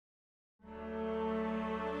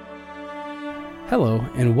Hello,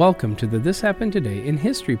 and welcome to the This Happened Today in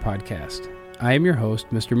History podcast. I am your host,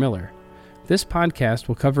 Mr. Miller. This podcast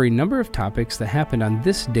will cover a number of topics that happened on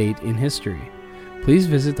this date in history. Please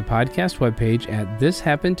visit the podcast webpage at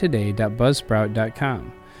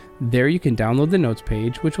thishappenedtoday.buzzsprout.com. There you can download the notes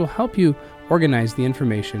page, which will help you organize the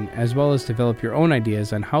information as well as develop your own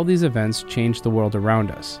ideas on how these events change the world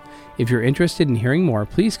around us. If you're interested in hearing more,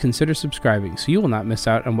 please consider subscribing so you will not miss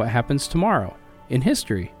out on what happens tomorrow in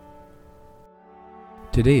history.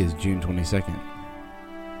 Today is June 22nd.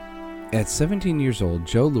 At 17 years old,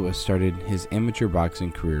 Joe Louis started his amateur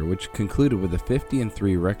boxing career, which concluded with a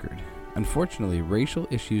 50-3 record. Unfortunately, racial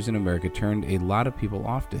issues in America turned a lot of people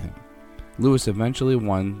off to him. Louis eventually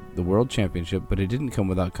won the world championship, but it didn't come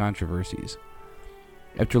without controversies.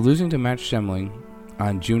 After losing to Max Schmeling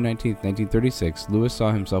on June 19, 1936, Louis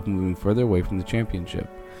saw himself moving further away from the championship.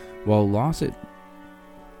 While a loss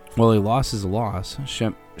is a loss,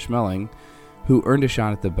 Schmeling, who earned a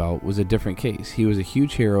shot at the belt, was a different case. He was a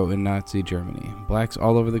huge hero in Nazi Germany. Blacks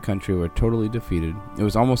all over the country were totally defeated. It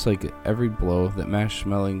was almost like every blow that Max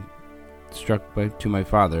Schmeling struck to my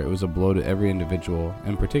father, it was a blow to every individual,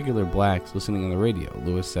 in particular blacks listening on the radio,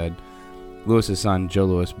 Louis said. Louis's son, Joe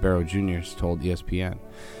Louis Barrow Jr., told ESPN.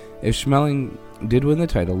 If Schmeling did win the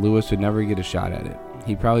title, Louis would never get a shot at it.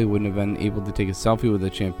 He probably wouldn't have been able to take a selfie with the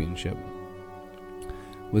championship.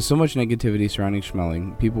 With so much negativity surrounding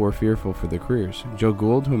Schmeling, people were fearful for their careers. Joe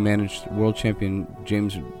Gould, who managed world champion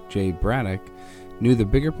James J. Braddock, knew the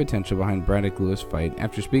bigger potential behind Braddock-Louis fight.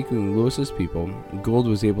 After speaking with Louis's people, Gould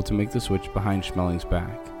was able to make the switch behind Schmeling's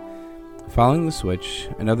back. Following the switch,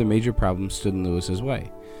 another major problem stood in Louis's way.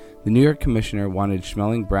 The New York commissioner wanted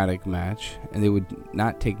Schmeling-Braddock match, and they would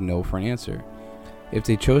not take no for an answer. If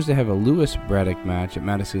they chose to have a Louis-Braddock match at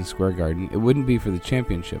Madison Square Garden, it wouldn't be for the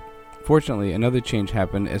championship. Fortunately, another change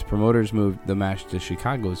happened as promoters moved the match to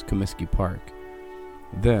Chicago's Comiskey Park.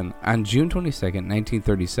 Then, on June 22,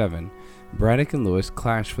 1937, Braddock and Louis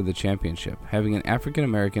clashed for the championship. Having an African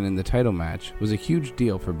American in the title match was a huge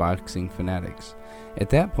deal for boxing fanatics. At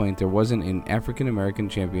that point, there wasn't an African American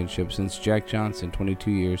championship since Jack Johnson, 22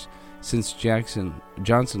 years since Johnson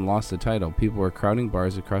lost the title. People were crowding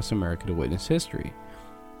bars across America to witness history.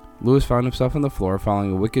 Louis found himself on the floor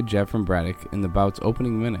following a wicked jab from Braddock in the bout's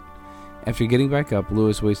opening minute. After getting back up,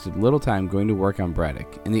 Louis wasted little time going to work on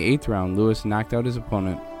Braddock. In the 8th round, Louis knocked out his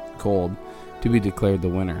opponent cold to be declared the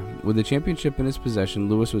winner. With the championship in his possession,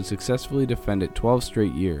 Louis would successfully defend it 12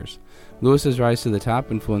 straight years. Louis's rise to the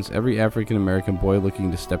top influenced every African-American boy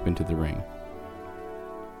looking to step into the ring.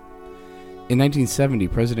 In 1970,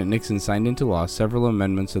 President Nixon signed into law several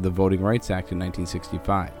amendments of the Voting Rights Act in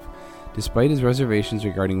 1965. Despite his reservations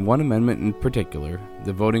regarding one amendment in particular,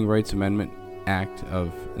 the Voting Rights Amendment Act of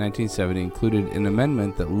 1970 included an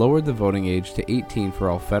amendment that lowered the voting age to 18 for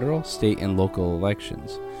all federal, state, and local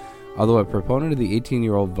elections. Although a proponent of the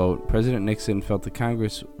 18-year-old vote, President Nixon felt the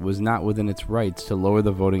Congress was not within its rights to lower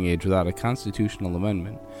the voting age without a constitutional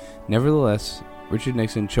amendment. Nevertheless, Richard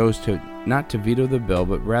Nixon chose not to veto the bill,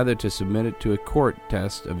 but rather to submit it to a court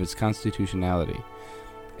test of its constitutionality.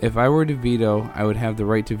 If I were to veto, I would have the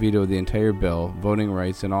right to veto the entire bill, voting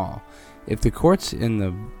rights and all. If the courts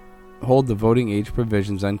hold the voting age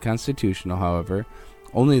provisions unconstitutional, however,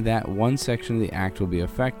 only that one section of the act will be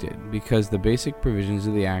affected, because the basic provisions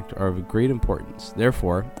of the act are of great importance.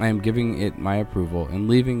 Therefore, I am giving it my approval and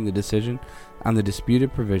leaving the decision on the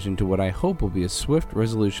disputed provision to what I hope will be a swift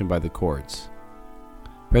resolution by the courts.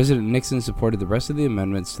 President Nixon supported the rest of the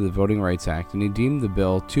amendments to the Voting Rights Act, and he deemed the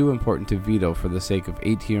bill too important to veto for the sake of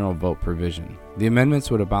 18-year-old vote provision. The amendments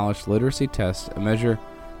would abolish literacy tests, a measure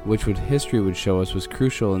which history would show us was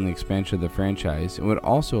crucial in the expansion of the franchise, and would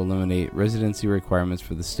also eliminate residency requirements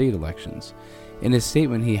for the state elections. In his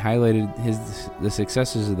statement, he highlighted the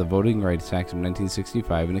successes of the Voting Rights Act of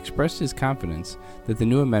 1965 and expressed his confidence that the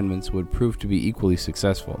new amendments would prove to be equally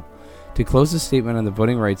successful. To close the statement on the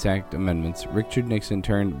Voting Rights Act amendments, Richard Nixon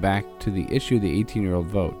turned back to the issue of the 18-year-old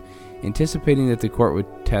vote. Anticipating that the court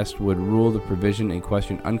would rule the provision in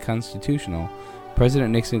question unconstitutional,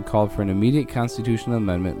 President Nixon called for an immediate constitutional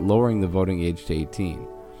amendment lowering the voting age to 18.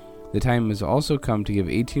 The time has also come to give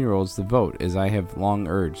 18-year-olds the vote, as I have long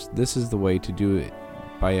urged. This is the way to do it,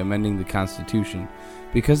 by amending the Constitution.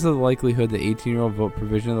 Because of the likelihood the 18-year-old vote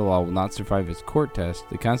provision of the law will not survive its court test,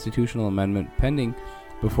 the constitutional amendment pending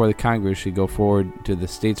before the Congress should go forward to the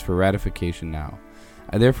states for ratification now.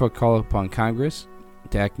 I therefore call upon Congress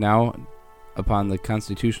to act now upon the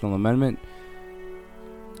constitutional amendment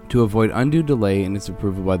to avoid undue delay in its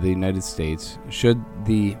approval by the United States, should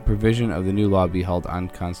the provision of the new law be held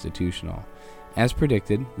unconstitutional. As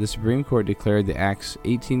predicted, the Supreme Court declared the Act's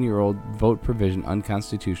 18-year-old vote provision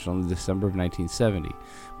unconstitutional in December of 1970,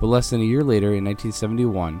 but less than a year later, in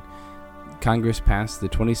 1971, Congress passed the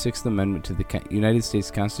 26th Amendment to the United States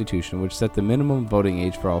Constitution, which set the minimum voting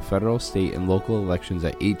age for all federal, state, and local elections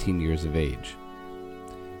at 18 years of age.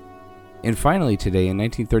 And finally today, in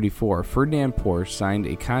 1934, Ferdinand Porsche signed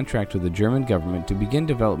a contract with the German government to begin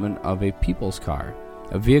development of a people's car,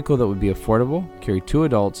 a vehicle that would be affordable, carry 2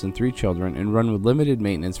 adults and 3 children, and run with limited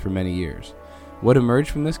maintenance for many years. What emerged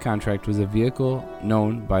from this contract was a vehicle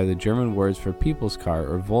known by the German words for people's car,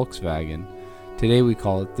 or Volkswagen. Today we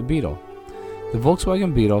call it the Beetle. The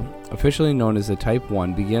Volkswagen Beetle, officially known as the Type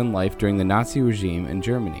 1, began life during the Nazi regime in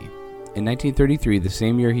Germany. In 1933, the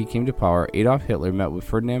same year he came to power, Adolf Hitler met with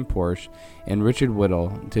Ferdinand Porsche and Richard Whittle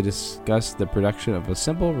to discuss the production of a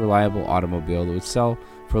simple, reliable automobile that would sell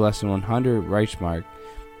for less than 100 Reichsmark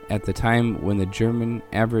at the time when the German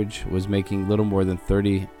average was making little more than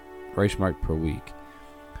 30 Reichsmark per week.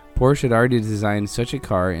 Porsche had already designed such a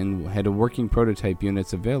car and had a working prototype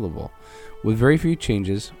units available. With very few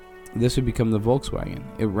changes, this would become the Volkswagen.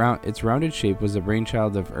 Its rounded shape was the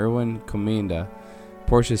brainchild of Erwin Kommenda,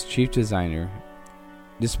 Porsche's chief designer.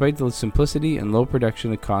 Despite the simplicity and low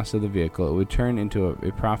production cost of the vehicle, it would turn into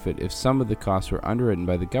a profit if some of the costs were underwritten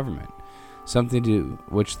by the government, something to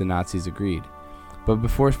which the Nazis agreed. But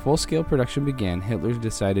before full-scale production began, Hitler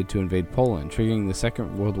decided to invade Poland, triggering the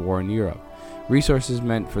Second World War in Europe. Resources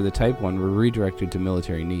meant for the Type 1 were redirected to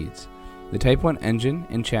military needs. The Type 1 engine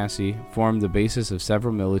and chassis formed the basis of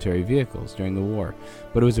several military vehicles during the war,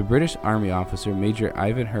 but it was a British Army officer, Major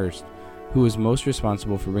Ivan Hurst, who was most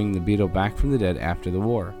responsible for bringing the Beetle back from the dead after the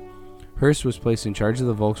war. Hurst was placed in charge of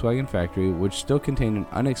the Volkswagen factory, which still contained an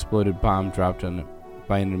unexploded bomb dropped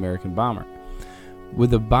by an American bomber.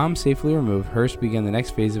 With the bomb safely removed, Hurst began the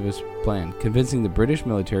next phase of his plan, convincing the British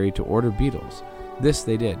military to order Beetles. This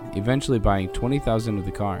they did, eventually buying 20,000 of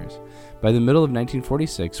the cars. By the middle of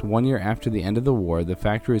 1946, 1 year after the end of the war, the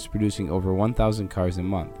factory was producing over 1,000 cars a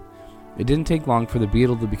month. It didn't take long for the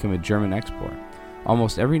Beetle to become a German export.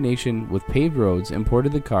 Almost every nation with paved roads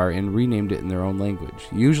imported the car and renamed it in their own language,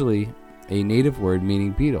 usually a native word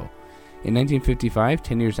meaning beetle. In 1955,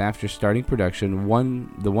 10 years after starting production,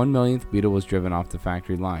 the 1 millionth Beetle was driven off the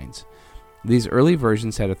factory lines. These early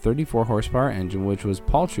versions had a 34 horsepower engine, which was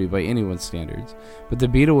paltry by anyone's standards, but the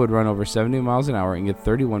Beetle would run over 70 miles an hour and get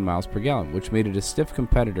 31 miles per gallon, which made it a stiff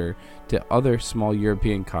competitor to other small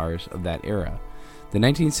European cars of that era. The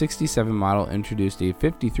 1967 model introduced a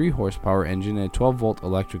 53 horsepower engine and a 12-volt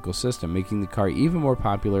electrical system, making the car even more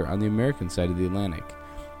popular on the American side of the Atlantic.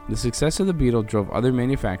 The success of the Beetle drove other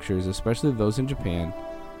manufacturers, especially those in Japan,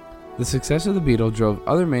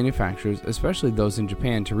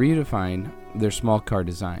 to redefine their small car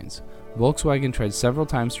designs. Volkswagen tried several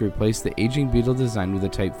times to replace the aging Beetle design with the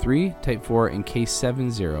Type 3, Type 4, and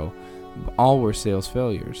K70. All were sales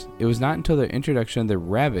failures. It was not until the introduction of the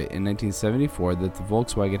Rabbit in 1974 that the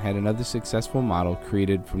Volkswagen had another successful model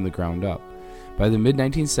created from the ground up. By the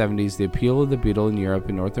mid-1970s, the appeal of the Beetle in Europe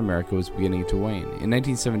and North America was beginning to wane. In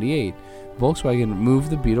 1978, Volkswagen moved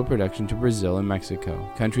the Beetle production to Brazil and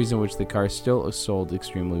Mexico, countries in which the car still sold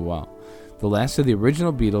extremely well. The last of the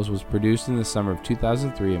original Beetles was produced in the summer of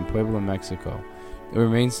 2003 in Puebla, Mexico. It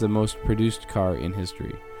remains the most produced car in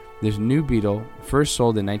history. This new Beetle, first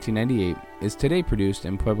sold in 1998, is today produced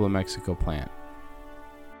in Puebla, Mexico plant.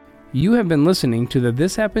 You have been listening to the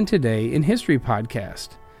This Happened Today in History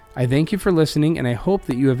podcast. I thank you for listening, and I hope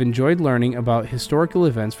that you have enjoyed learning about historical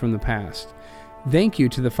events from the past. Thank you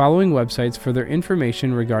to the following websites for their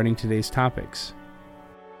information regarding today's topics: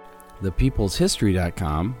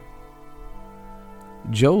 ThePeoplesHistory.com,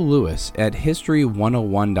 Joe Lewis at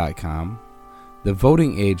History101.com, The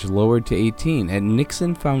Voting Age Lowered to 18 at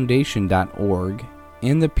NixonFoundation.org,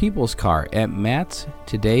 and The People's Car at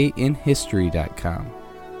Matt'sTodayInHistory.com.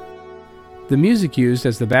 The music used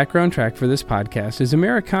as the background track for this podcast is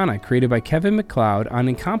Americana, created by Kevin MacLeod on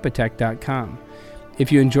Incompetech.com.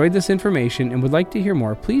 If you enjoyed this information and would like to hear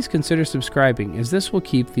more, please consider subscribing, as this will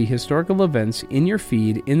keep the historical events in your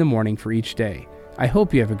feed in the morning for each day. I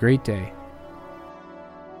hope you have a great day.